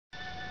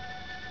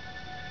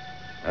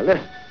Now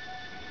listen.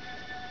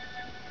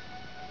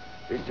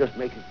 This just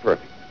makes it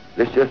perfect.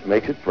 This just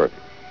makes it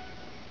perfect.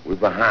 We're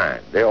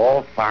behind. They're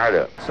all fired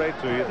up. Say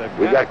to you,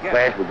 we got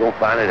class, we're going to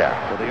find it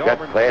out. We got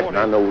class, and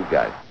I know we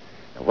got it.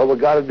 And what we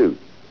got to do?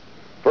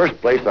 First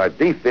place, our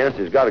defense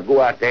has got to go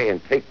out there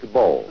and take the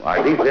ball.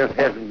 Our defense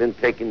hasn't been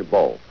taking the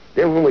ball.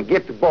 Then when we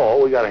get the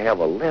ball, we got to have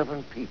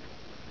 11 people.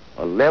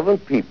 11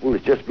 people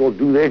that's just going to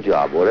do their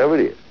job, whatever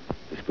it is.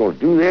 It's going to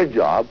do their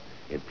job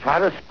and try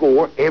to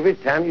score every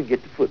time you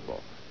get the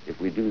football. If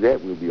we do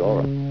that, we'll be all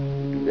right. If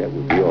we do that,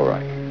 we'll be all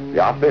right.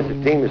 The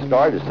offensive team has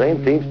started. The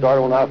same team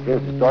started on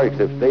offense to start,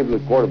 except Stable,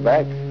 the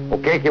quarterback.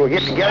 Okay, can we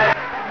get together?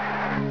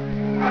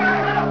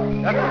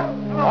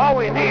 All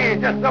we need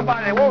is just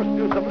somebody that wants to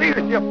do some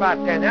leadership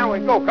out there. Now we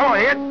go. Come on,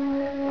 Ed.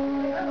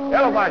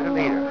 Everybody's a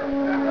leader.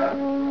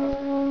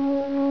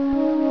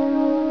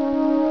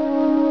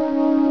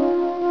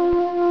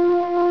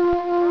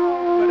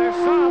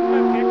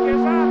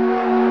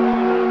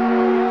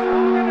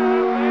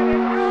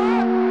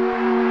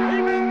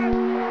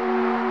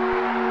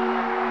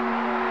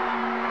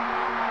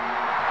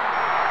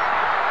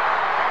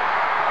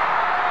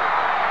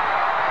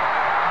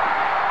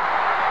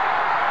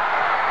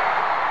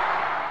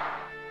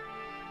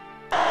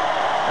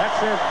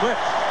 Blitz.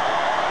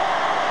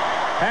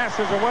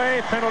 Passes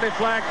away, penalty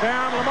flag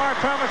down. Lamar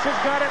Thomas has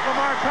got it.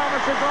 Lamar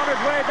Thomas is on his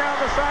way down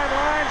the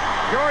sideline.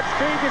 George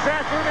Teague is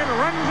after him and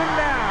runs him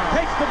down.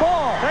 Takes the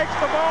ball. Takes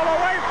the ball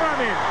away from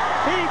him.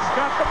 Teague's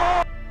got the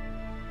ball.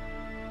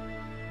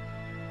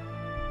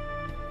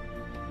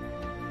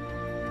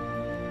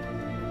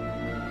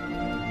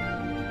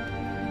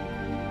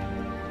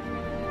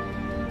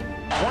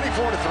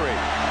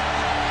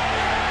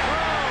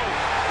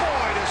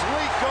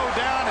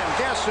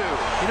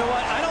 You know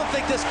what? I don't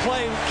think this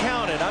play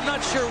counted. I'm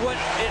not sure what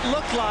it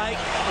looked like.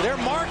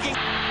 They're marking.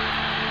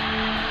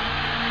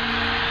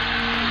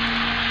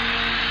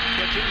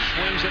 Kitchen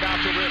swings it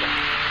out to Riddle.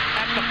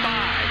 At the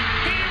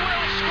 5. He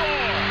will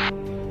score!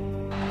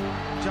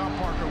 John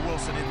Parker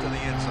Wilson into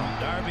the end zone.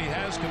 Darby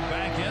has come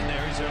back in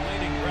there. He's their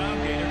leading ground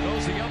gainer.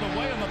 Goes the other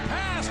way on the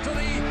pass to the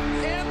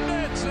end.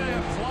 It's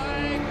a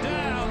flag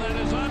down. That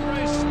is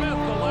Andre Smith,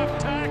 the left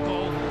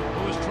tackle,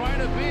 who was trying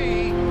to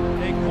be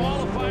a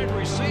qualified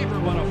receiver,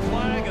 but a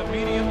flag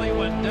immediately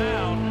went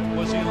down.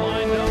 Was he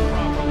lined up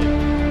properly?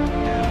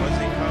 And was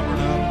he covered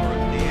up, or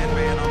the end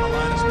man on the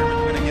line of scrimmage?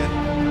 We're going to get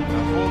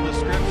a full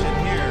description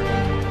here.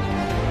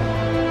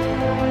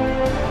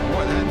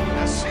 Boy,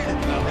 that's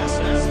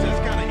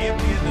kind of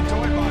emptying the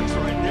toy box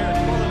right there.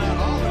 It's pulling out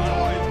all the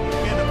toys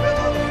in the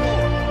middle of the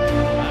floor.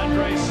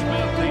 Andre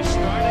Smith, the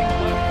starting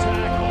left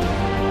tackle,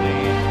 the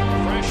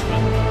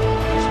freshman,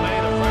 has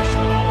made a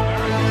freshman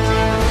All-American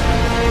team.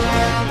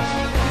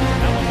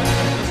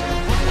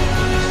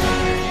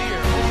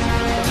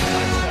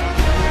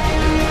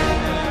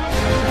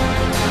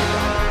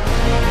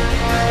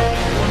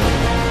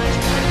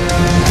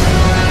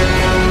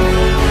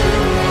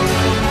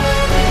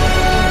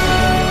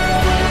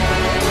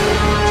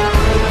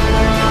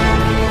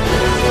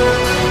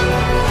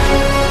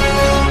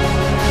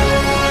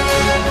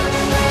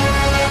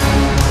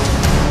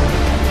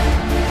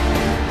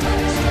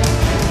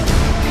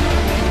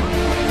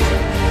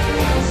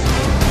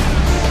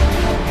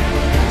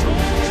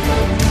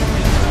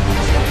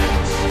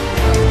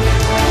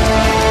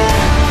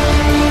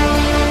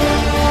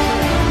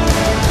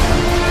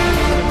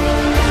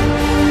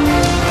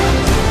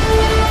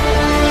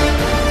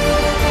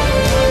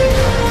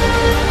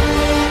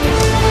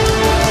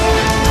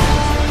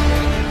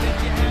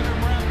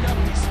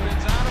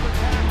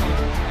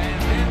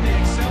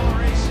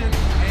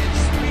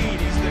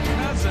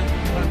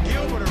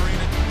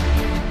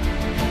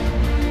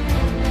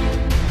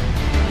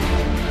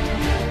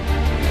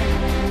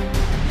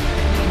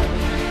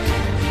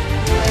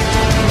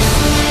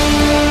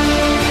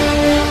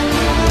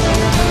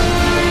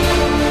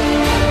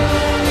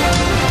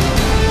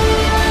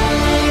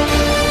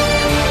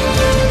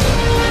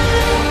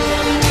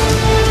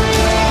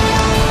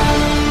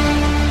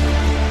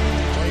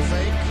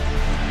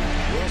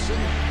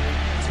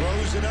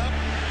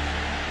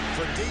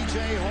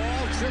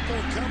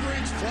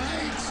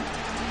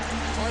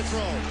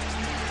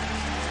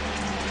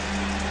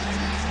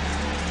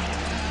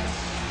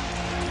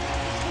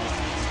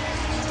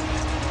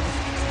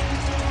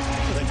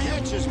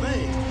 Is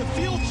made. The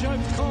field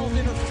judge called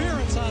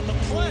interference on the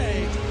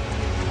play.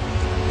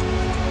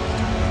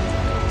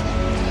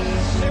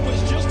 It was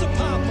just a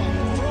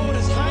pop-up. Throw it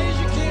as high as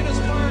you can, as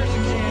far as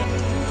you can.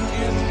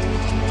 And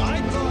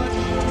I thought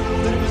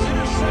that it was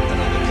intercepted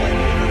on the play,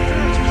 but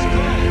interference was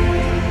called.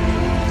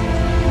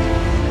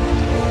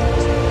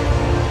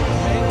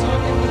 They,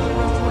 talking to the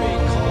referee,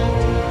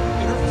 called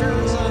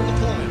interference on the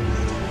play.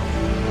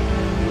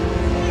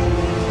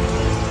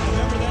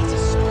 Remember, that's a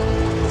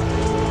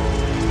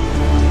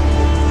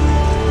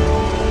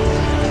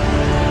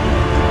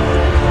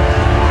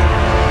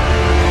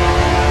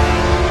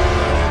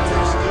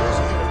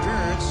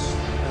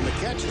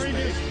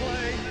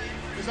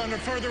under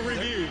further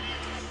review.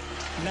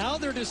 Now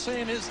they're just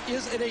saying, is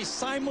it a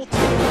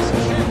simultaneous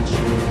catch?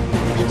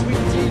 between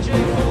DJ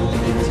Hall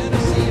and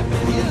Tennessee. If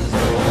it is, the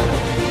ball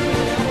will be even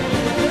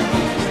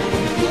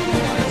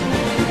out of the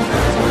warehouse.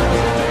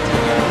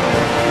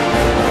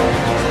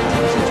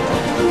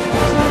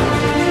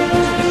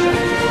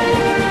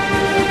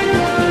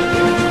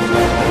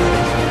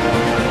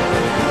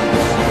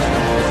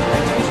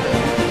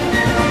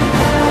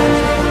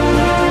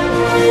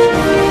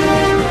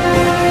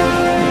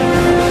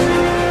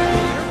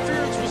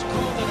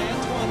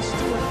 Antoine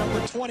Stewart,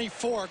 number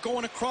 24,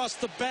 going across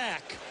the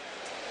back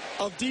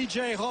of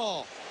DJ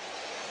Hall.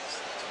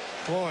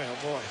 Boy, oh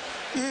boy.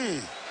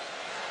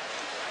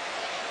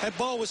 That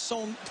ball was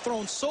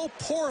thrown so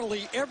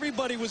poorly,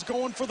 everybody was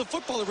going for the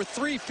football. There were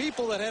 3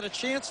 people that had a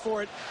chance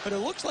for it, but it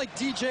looks like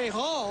DJ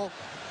Hall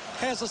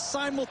has a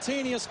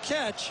simultaneous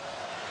catch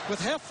with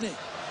Heffney.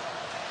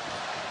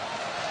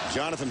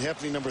 Jonathan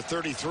Heffney, number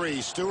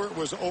 33. Stewart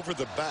was over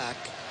the back.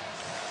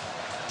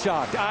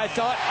 Shocked. I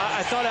thought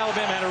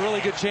Alabama had a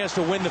really good chance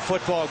to win the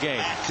football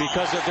game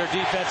because of their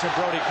defense and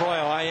Brody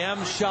Croyle. I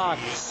am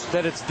shocked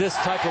that it's this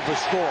type of a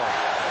score.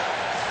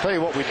 Tell you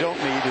what we don't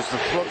need is the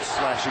throat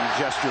slashing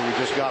gesture we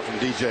just got from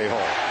DJ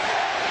Hall.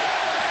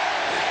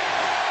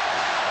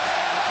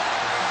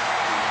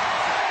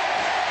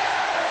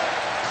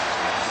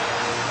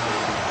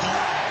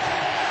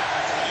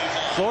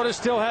 Florida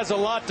still has a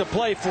lot to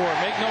play for.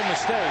 Make no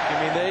mistake. I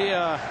mean, they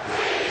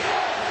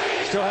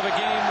still have a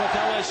game with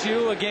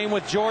LSU, a game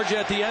with Georgia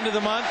at the end of the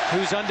month,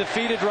 who's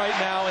undefeated right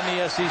now in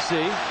the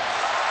SEC.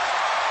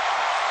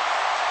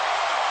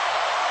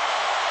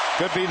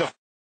 Could be the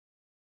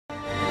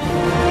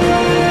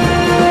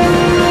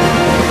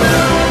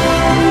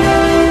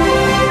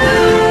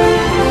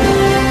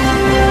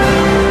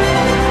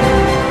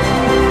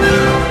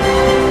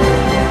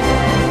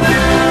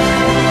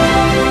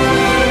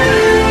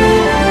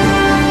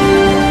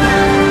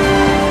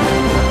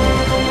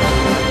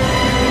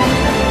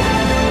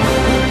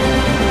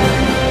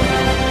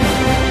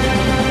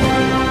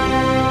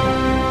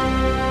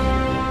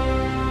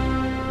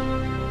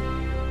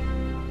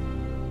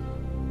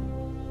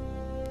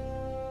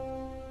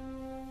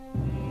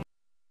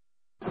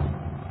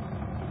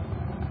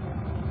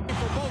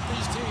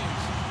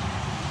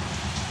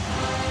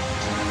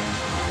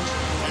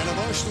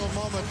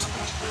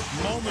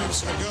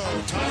moments ago,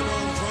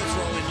 Tyrone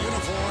Prothro in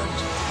uniform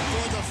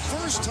for the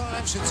first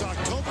time since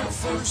October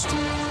 1st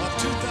of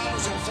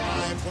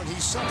 2005 when he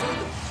suffered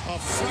a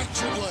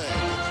fractured leg.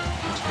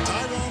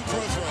 Tyrone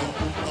Prothro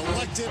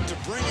elected to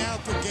bring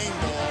out the game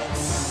ball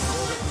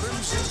for the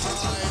Crimson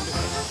Tide